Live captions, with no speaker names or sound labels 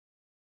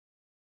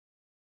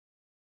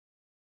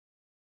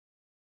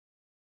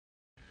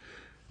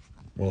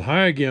Well,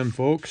 hi again,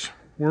 folks.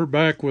 We're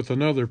back with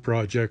another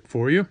project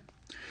for you.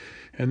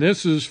 And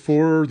this is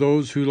for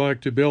those who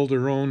like to build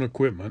their own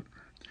equipment.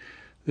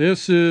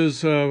 This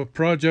is a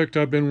project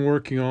I've been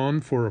working on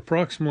for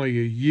approximately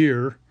a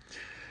year.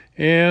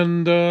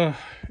 And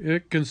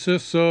it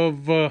consists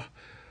of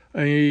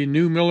a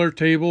new miller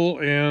table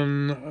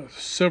and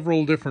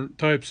several different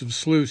types of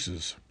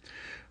sluices.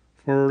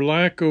 For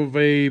lack of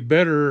a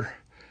better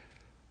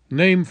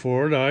name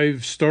for it,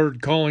 I've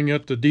started calling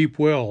it the Deep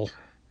Well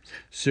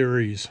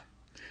series.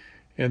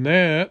 And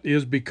that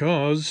is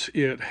because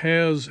it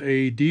has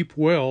a deep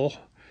well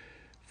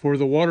for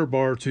the water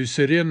bar to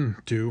sit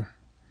into.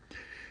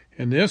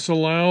 And this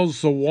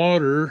allows the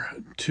water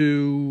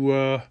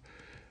to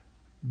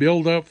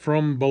build up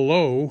from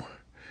below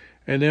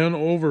and then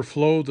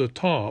overflow the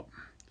top.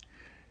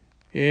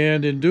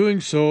 And in doing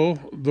so,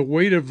 the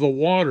weight of the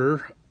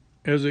water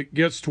as it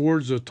gets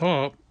towards the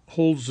top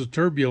holds the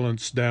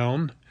turbulence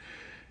down.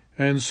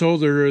 And so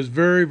there is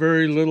very,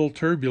 very little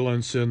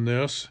turbulence in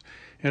this,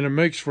 and it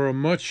makes for a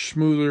much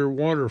smoother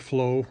water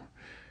flow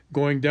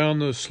going down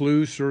the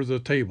sluice or the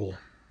table.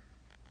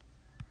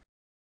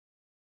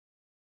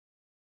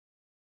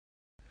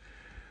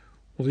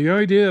 Well, the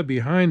idea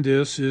behind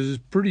this is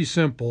pretty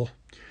simple.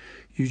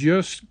 You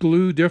just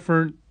glue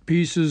different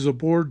pieces of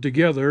board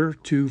together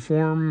to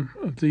form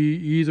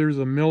either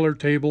the miller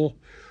table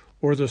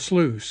or the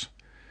sluice.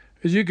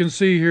 As you can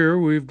see here,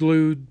 we've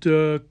glued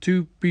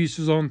two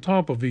pieces on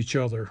top of each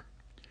other.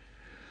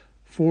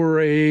 For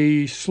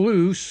a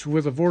sluice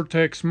with a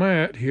vortex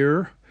mat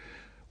here,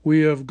 we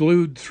have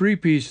glued three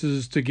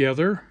pieces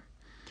together,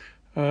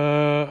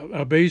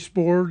 a base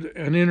board,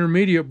 an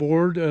intermediate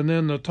board, and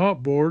then the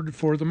top board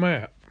for the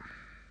mat.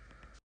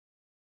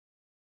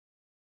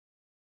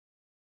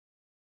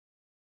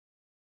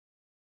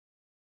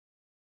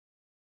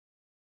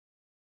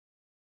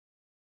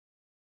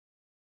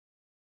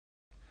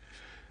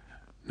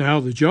 Now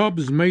the job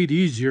is made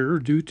easier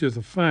due to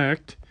the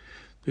fact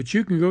that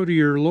you can go to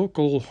your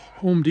local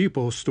Home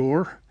Depot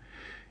store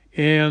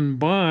and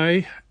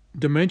buy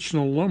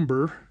dimensional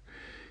lumber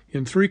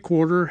in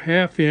 3/4,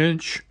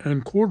 half-inch,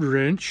 and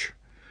 1/4-inch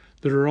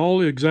that are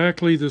all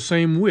exactly the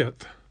same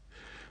width.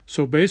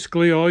 So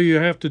basically all you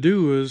have to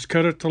do is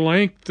cut it to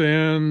length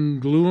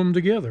and glue them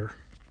together.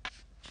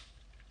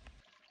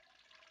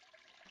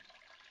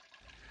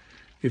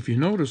 If you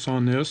notice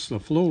on this, the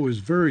flow is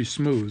very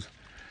smooth.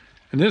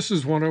 And this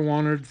is what I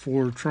wanted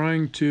for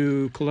trying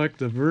to collect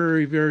the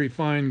very, very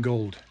fine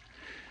gold.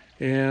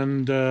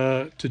 And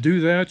to do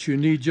that, you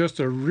need just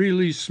a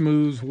really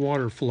smooth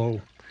water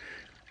flow,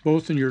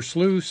 both in your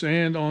sluice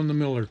and on the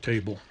miller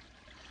table.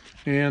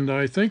 And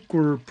I think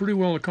we're pretty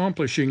well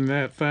accomplishing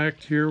that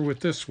fact here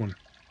with this one.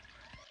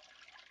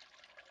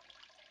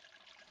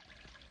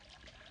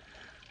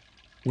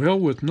 Well,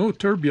 with no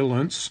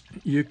turbulence,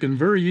 you can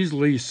very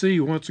easily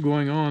see what's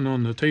going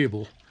on the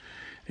table.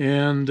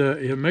 And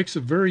it makes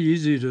it very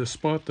easy to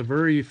spot the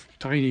very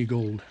tiny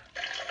gold.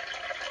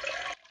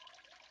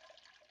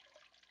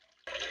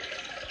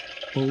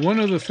 Well, one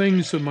of the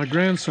things that my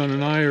grandson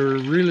and I are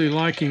really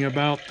liking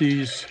about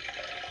these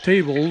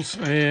tables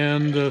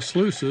and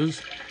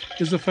sluices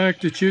is the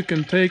fact that you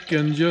can take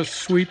and just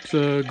sweep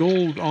the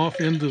gold off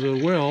into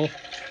the well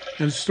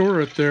and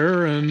store it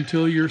there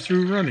until you're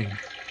through running.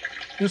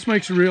 This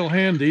makes it real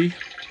handy,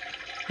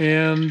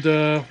 and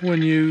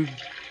when you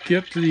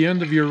get to the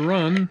end of your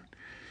run,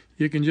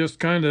 you can just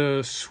kind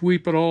of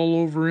sweep it all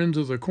over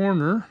into the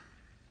corner.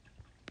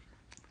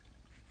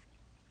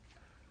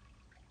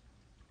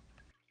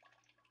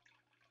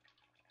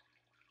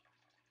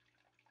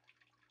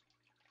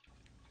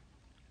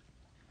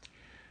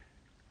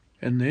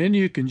 And then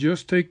you can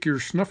just take your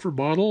snuffer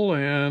bottle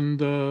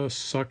and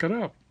suck it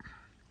up.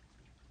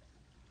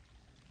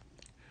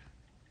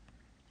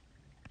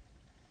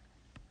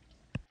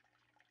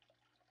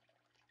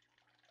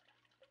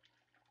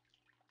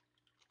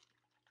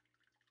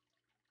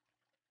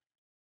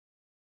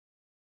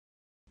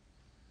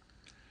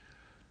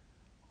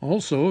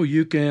 Also,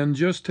 you can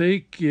just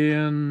take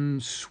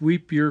and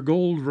sweep your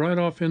gold right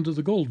off into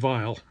the gold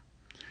vial.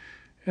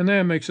 And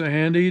that makes it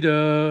handy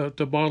to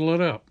bottle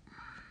it up.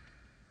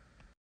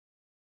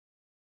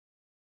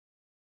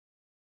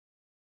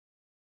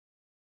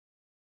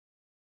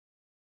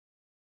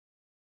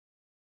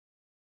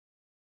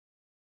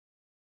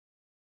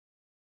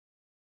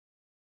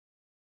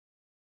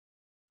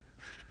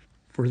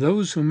 For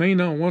those who may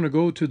not want to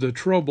go to the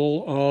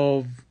trouble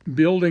of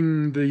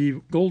building the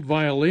gold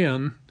vial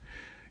in,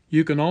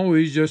 you can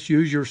always just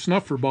use your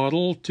snuffer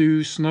bottle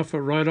to snuff it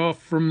right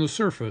off from the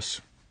surface.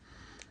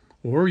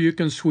 Or you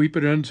can sweep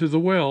it into the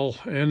well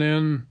and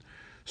then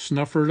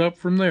snuffer it up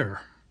from there.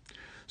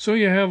 So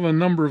you have a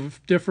number of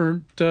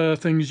different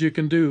things you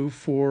can do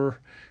for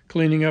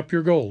cleaning up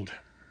your gold.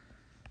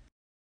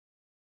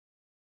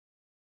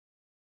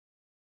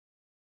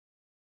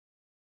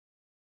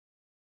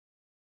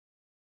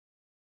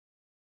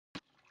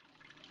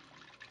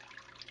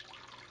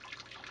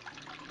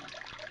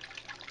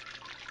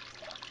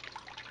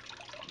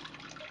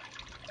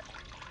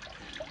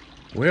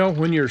 Well,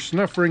 when you're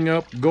snuffering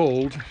up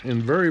gold,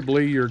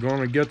 invariably you're going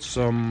to get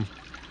some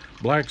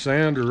black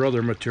sand or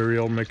other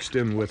material mixed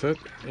in with it,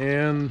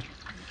 and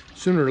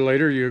sooner or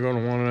later you're going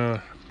to want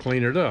to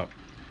clean it up.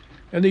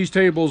 And these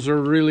tables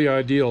are really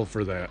ideal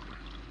for that.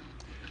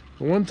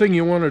 The one thing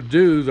you want to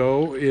do,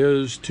 though,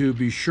 is to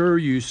be sure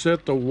you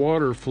set the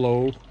water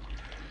flow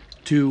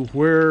to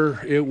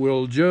where it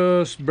will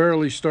just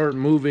barely start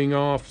moving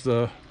off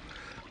the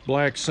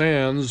black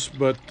sands,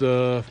 but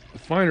the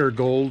finer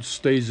gold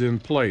stays in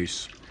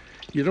place.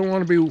 You don't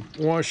want to be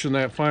washing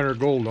that finer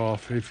gold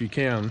off if you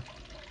can.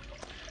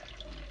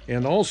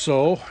 And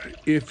also,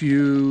 if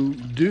you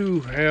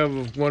do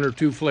have one or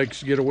two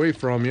flakes get away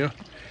from you,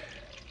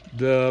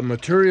 the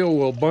material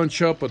will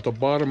bunch up at the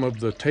bottom of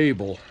the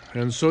table,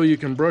 and so you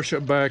can brush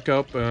it back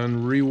up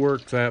and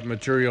rework that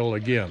material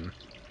again.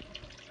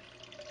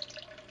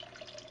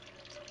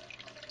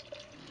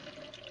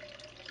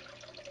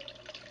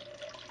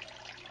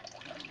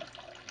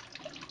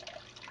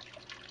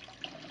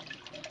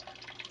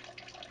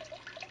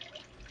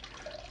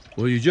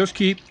 Well, you just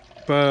keep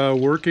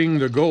working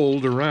the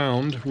gold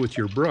around with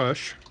your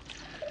brush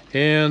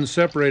and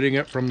separating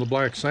it from the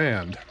black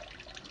sand.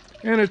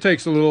 And it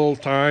takes a little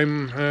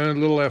time and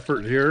a little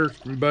effort here,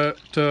 but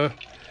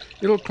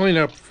it'll clean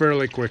up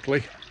fairly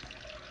quickly.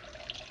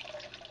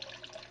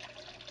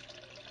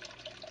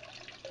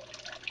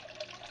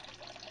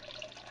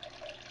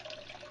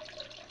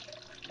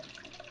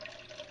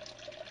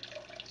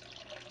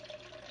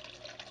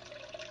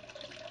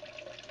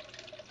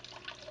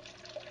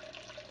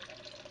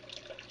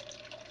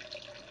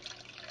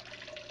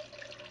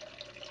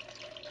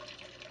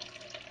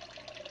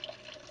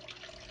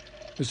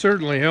 It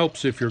certainly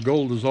helps if your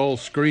gold is all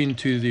screened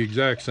to the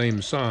exact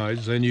same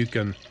size, then you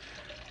can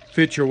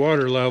fit your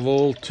water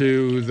level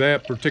to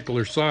that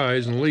particular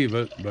size and leave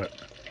it. But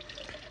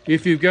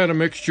if you've got a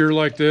mixture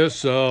like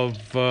this of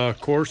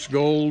coarse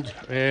gold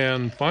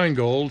and fine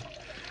gold,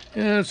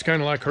 it's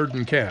kind of like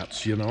herding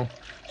cats, you know.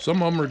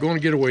 Some of them are going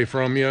to get away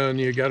from you and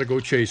you got to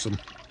go chase them.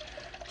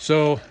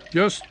 So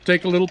just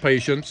take a little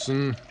patience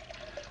and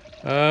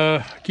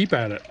keep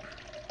at it.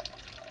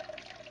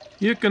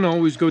 You can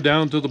always go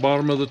down to the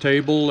bottom of the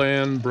table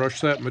and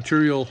brush that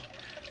material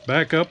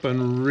back up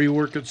and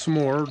rework it some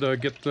more to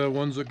get the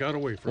ones that got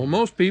away from you. Well,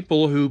 most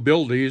people who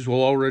build these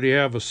will already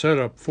have a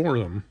setup for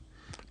them,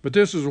 but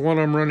this is what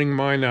I'm running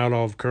mine out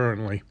of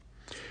currently.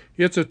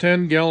 It's a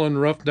 10-gallon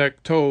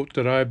roughneck tote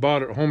that I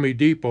bought at Home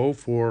Depot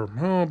for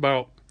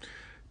about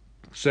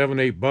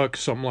 $7-8,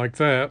 something like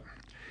that.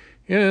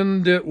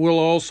 And it will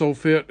also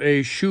fit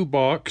a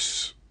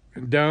shoebox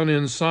down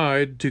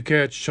inside to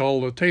catch all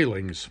the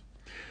tailings.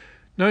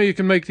 Now you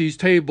can make these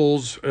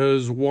tables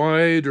as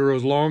wide or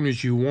as long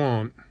as you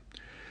want.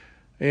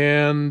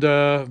 And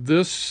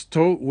this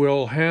tote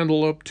will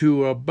handle up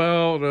to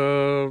about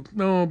a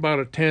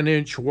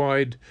 10-inch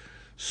wide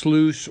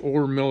sluice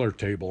or miller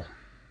table.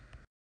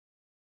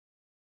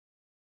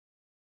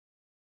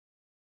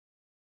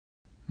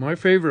 My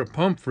favorite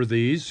pump for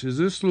these is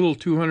this little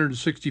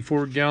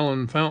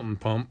 264-gallon fountain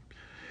pump.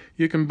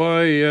 You can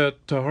buy at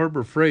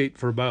Harbor Freight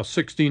for about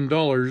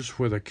 $16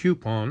 with a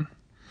coupon.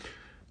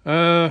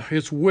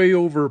 It's way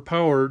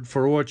overpowered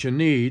for what you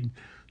need,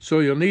 so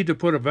you'll need to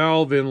put a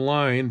valve in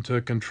line to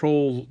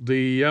control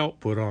the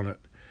output on it.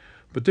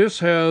 But this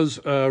has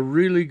a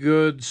really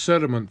good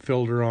sediment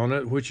filter on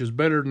it, which is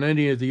better than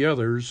any of the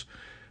others,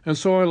 and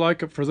so I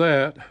like it for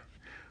that.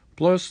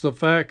 Plus the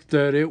fact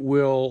that it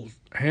will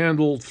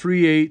handle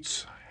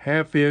 3/8,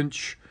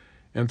 half-inch,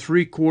 and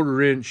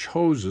 3/4-inch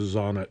hoses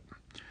on it.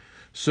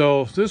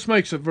 So this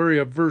makes it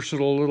a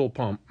versatile little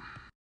pump.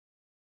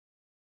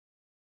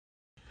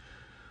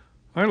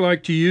 I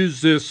like to use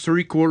this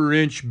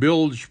 3/4-inch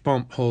bilge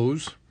pump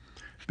hose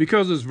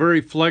because it's very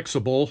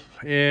flexible,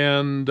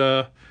 and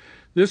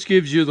this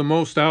gives you the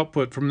most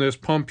output from this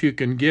pump you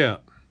can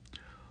get.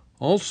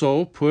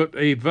 Also, put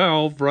a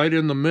valve right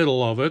in the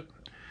middle of it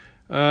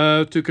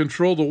to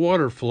control the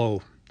water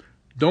flow.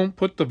 Don't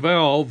put the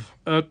valve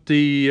at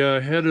the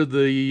head of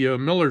the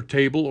miller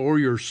table or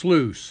your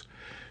sluice,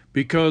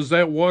 because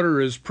that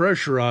water is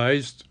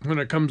pressurized when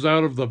it comes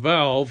out of the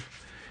valve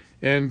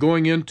and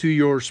going into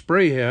your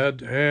spray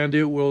head, and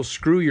it will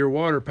screw your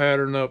water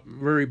pattern up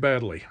very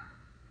badly.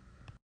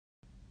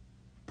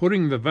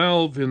 Putting the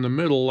valve in the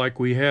middle like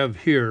we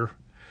have here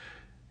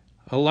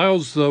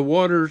allows the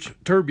water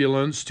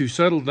turbulence to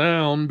settle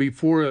down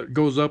before it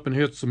goes up and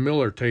hits the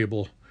miller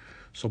table.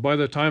 So by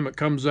the time it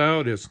comes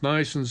out, it's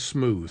nice and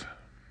smooth.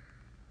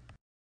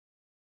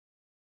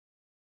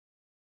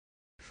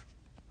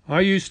 I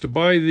used to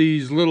buy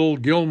these little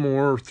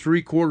Gilmore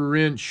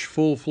 3/4-inch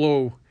full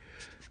flow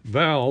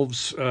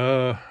valves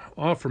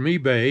off from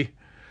eBay,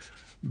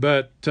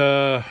 but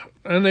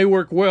and they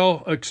work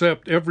well,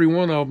 except every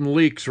one of them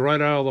leaks right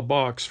out of the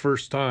box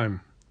first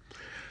time.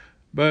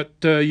 But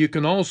you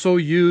can also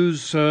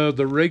use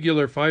the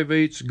regular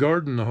 5/8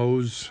 garden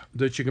hose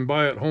that you can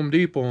buy at Home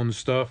Depot and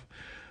stuff,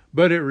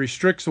 but it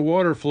restricts the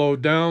water flow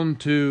down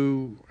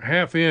to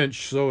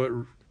half-inch, so it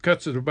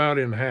cuts it about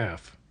in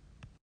half.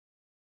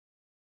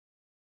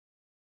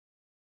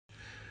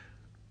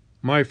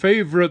 My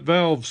favorite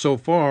valve so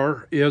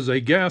far is a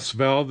gas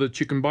valve that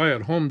you can buy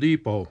at Home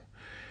Depot.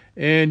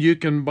 And you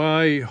can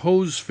buy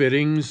hose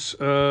fittings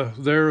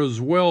there as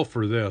well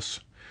for this.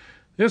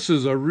 This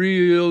is a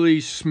really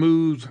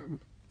smooth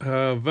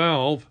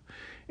valve,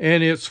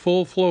 and it's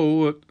full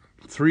flow at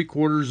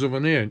 3/4 of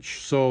an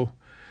inch. So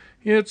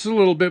it's a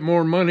little bit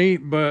more money,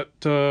 but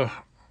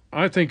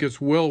I think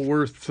it's well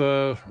worth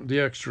the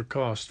extra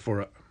cost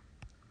for it.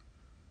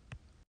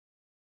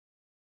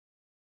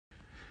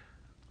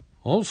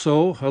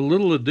 Also, a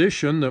little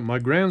addition that my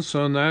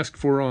grandson asked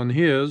for on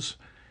his,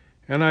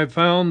 and I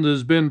found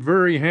has been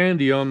very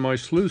handy on my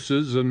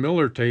sluices and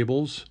miller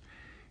tables,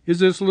 is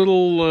this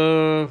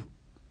little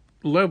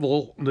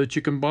level that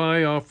you can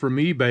buy off from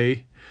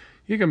eBay.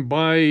 You can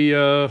buy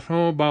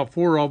about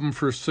 4 of them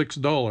for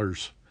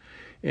 $6.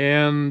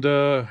 And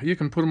you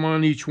can put them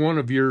on each one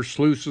of your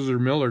sluices or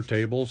miller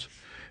tables,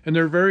 and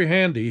they're very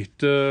handy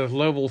to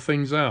level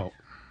things out.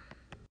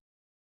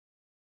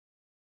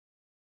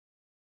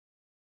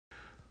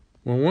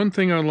 Well, one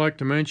thing I'd like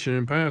to mention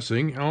in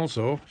passing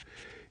also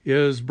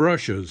is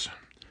brushes.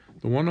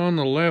 The one on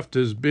the left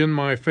has been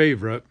my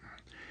favorite.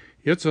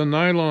 It's a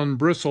nylon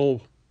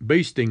bristle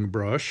basting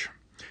brush,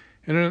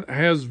 and it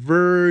has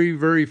very,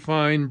 very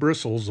fine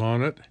bristles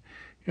on it,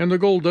 and the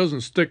gold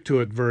doesn't stick to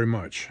it very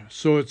much.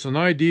 So it's an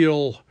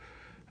ideal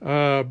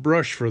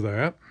brush for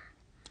that.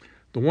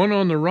 The one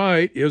on the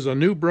right is a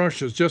new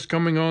brush that's just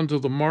coming onto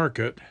the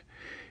market,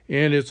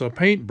 and it's a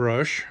paint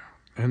brush.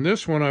 And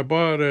this one I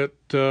bought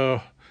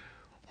at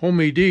Home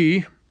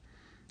ED,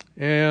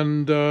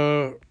 and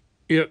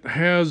it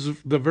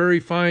has the very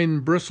fine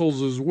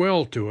bristles as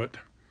well to it.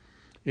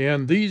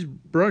 And these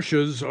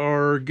brushes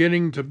are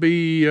getting to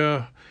be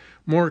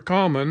more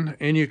common,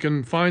 and you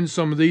can find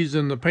some of these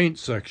in the paint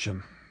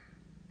section.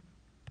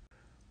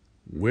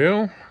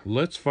 Well,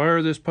 let's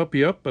fire this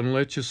puppy up and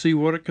let you see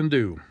what it can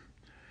do.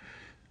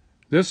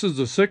 This is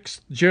the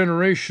 6th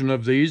generation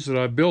of these that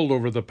I've built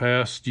over the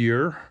past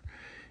year,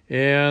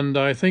 and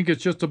I think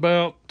it's just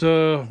about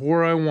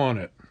where I want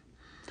it.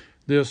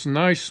 This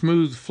nice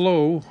smooth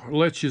flow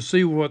lets you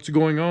see what's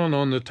going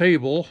on the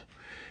table,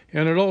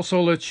 and it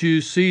also lets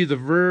you see the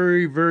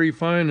very, very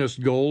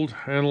finest gold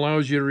and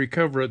allows you to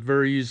recover it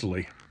very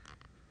easily.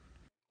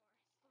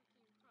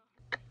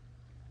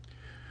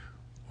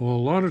 Well, a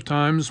lot of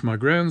times my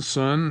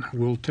grandson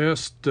will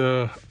test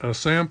a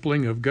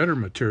sampling of gutter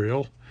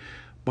material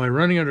by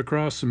running it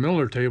across the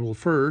miller table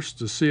first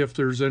to see if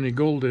there's any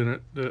gold in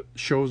it that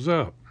shows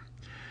up.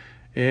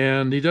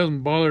 And he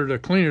doesn't bother to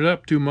clean it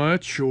up too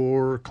much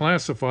or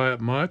classify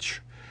it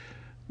much,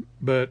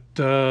 but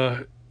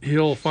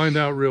he'll find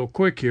out real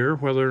quick here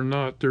whether or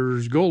not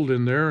there's gold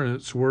in there and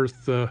it's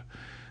worth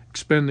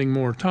expending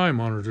more time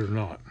on it or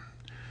not.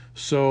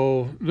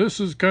 So this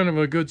is kind of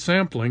a good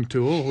sampling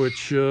tool,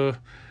 which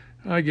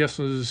I guess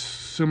is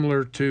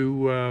similar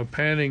to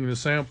panning the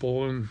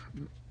sample in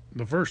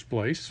the first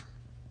place.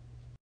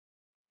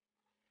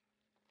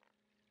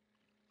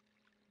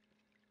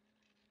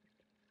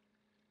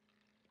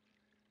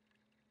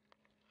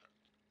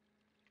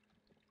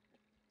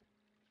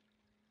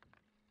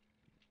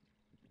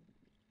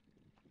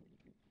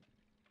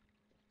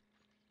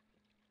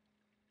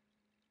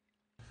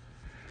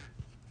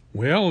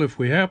 Well, if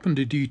we happen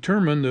to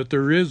determine that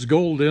there is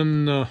gold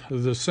in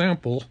the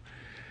sample,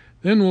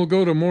 then we'll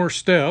go to more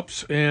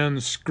steps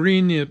and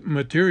screen the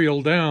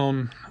material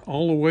down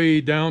all the way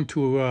down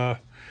to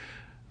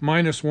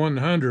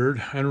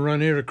 -100 and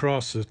run it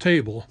across the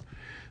table.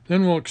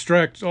 Then we'll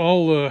extract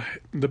all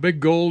the big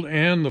gold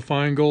and the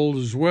fine gold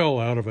as well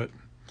out of it.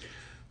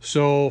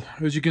 So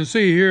as you can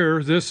see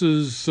here, this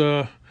is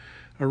a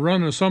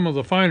run of some of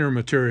the finer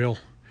material.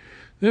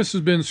 This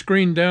has been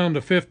screened down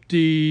to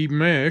 50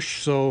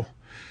 mesh, so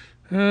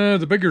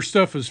the bigger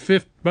stuff is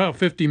about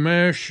 50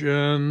 mesh,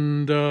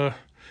 and the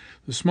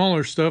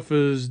smaller stuff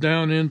is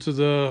down into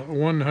the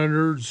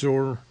 100s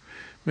or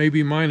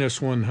maybe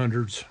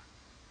 -100s.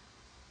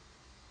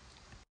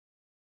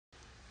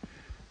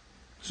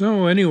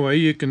 So anyway,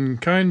 you can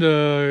kind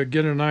of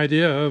get an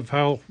idea of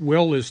how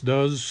well this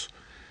does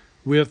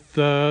with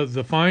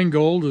the fine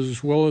gold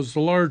as well as the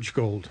large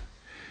gold.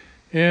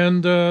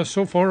 And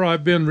so far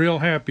I've been real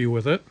happy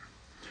with it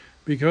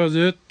because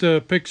it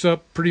picks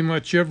up pretty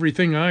much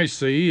everything I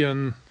see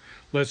and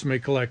lets me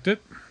collect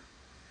it.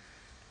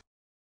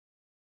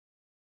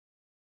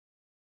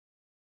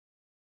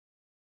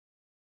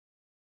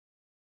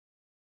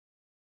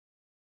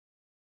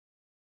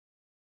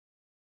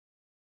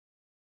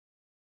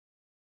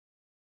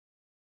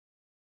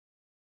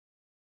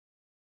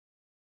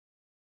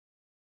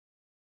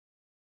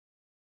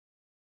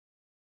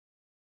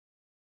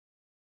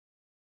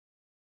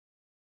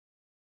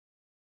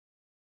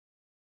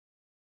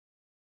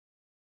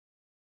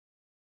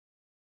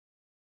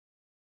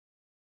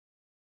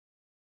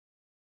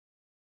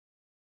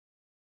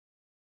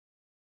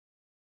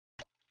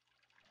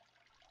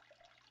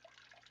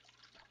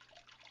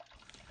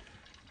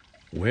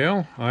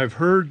 Well, I've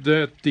heard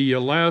that the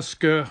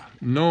Alaska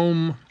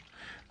Nome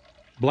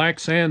Black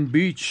Sand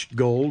Beach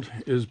gold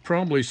is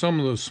probably some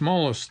of the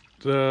smallest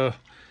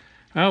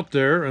out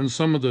there and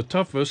some of the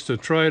toughest to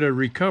try to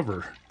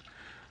recover.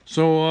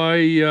 So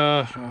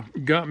I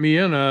got me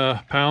in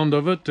a pound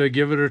of it to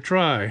give it a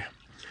try.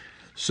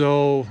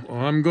 So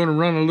I'm going to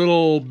run a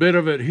little bit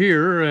of it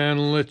here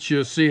and let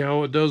you see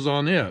how it does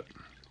on it.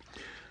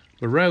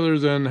 But rather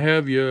than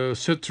have you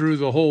sit through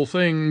the whole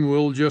thing,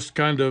 we'll just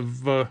kind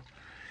of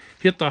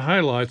hit the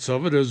highlights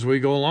of it as we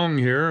go along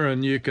here,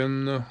 and you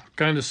can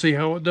kind of see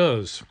how it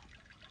does.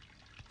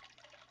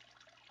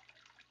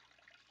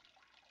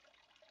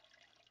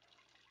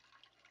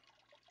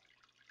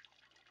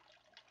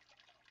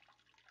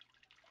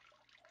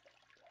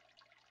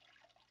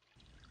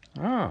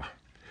 Ah,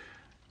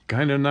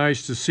 kind of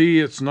nice to see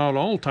it's not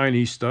all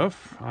tiny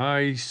stuff.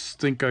 I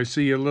think I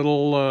see a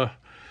little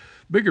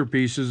bigger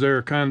pieces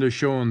there kind of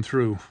showing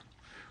through.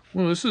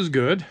 Well, this is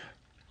good.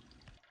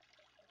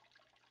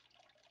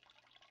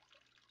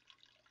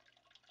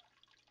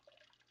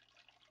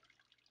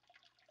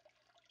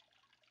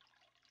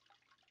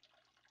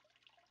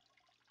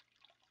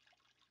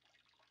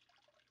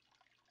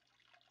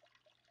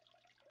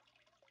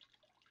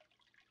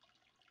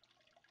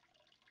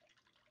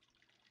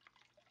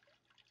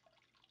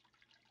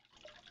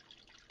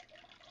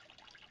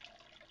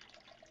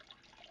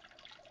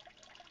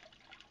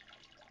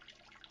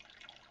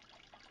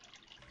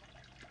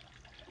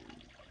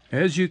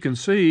 As you can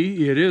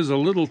see, it is a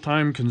little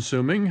time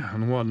consuming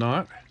and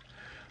whatnot,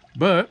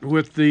 but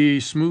with the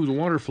smooth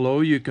water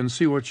flow, you can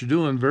see what you're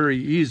doing very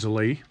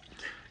easily.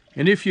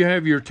 And if you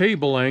have your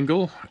table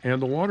angle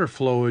and the water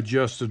flow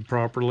adjusted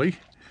properly,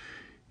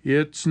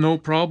 it's no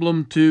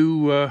problem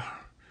to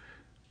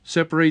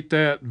separate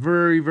that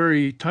very,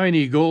 very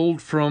tiny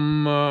gold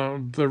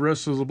from the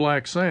rest of the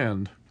black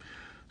sand.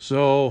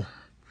 So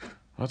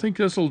I think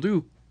this will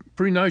do a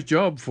pretty nice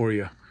job for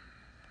you.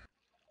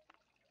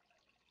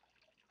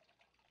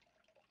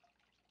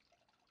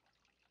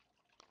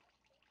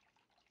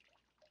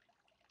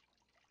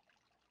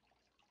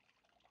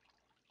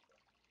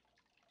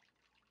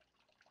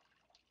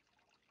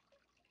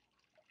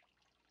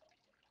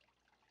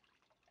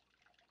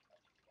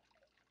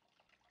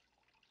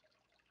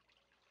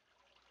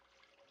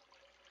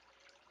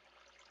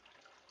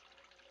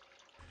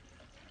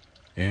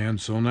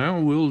 And so now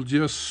we'll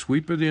just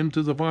sweep it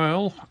into the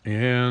vial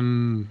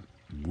and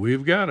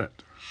we've got it.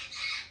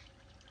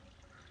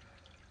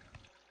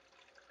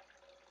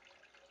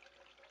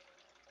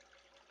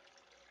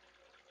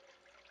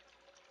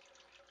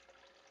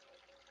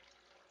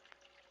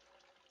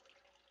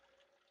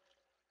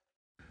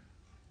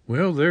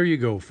 Well, there you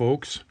go,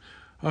 folks.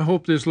 I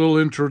hope this little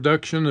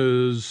introduction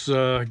is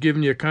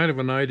giving you kind of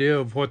an idea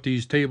of what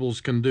these tables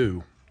can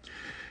do.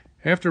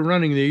 After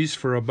running these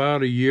for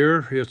about a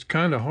year, it's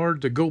kind of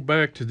hard to go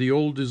back to the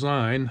old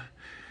design,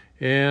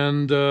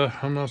 and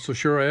I'm not so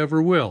sure I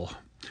ever will.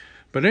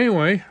 But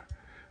anyway,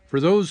 for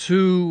those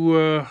who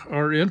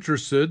are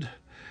interested,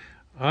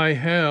 I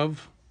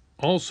have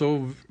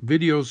also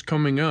videos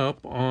coming up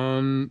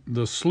on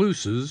the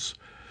sluices,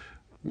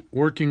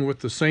 working with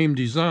the same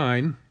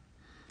design,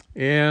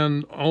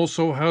 and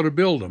also how to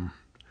build them.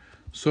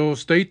 So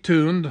stay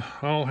tuned.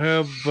 I'll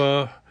have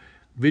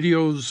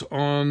videos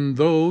on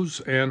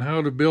those and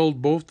how to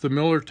build both the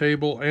Miller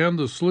table and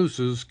the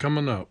sluices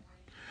coming up.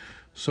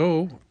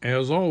 So,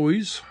 as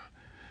always,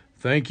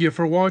 thank you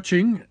for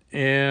watching,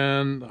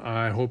 and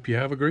I hope you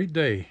have a great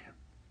day.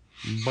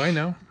 Bye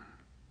now.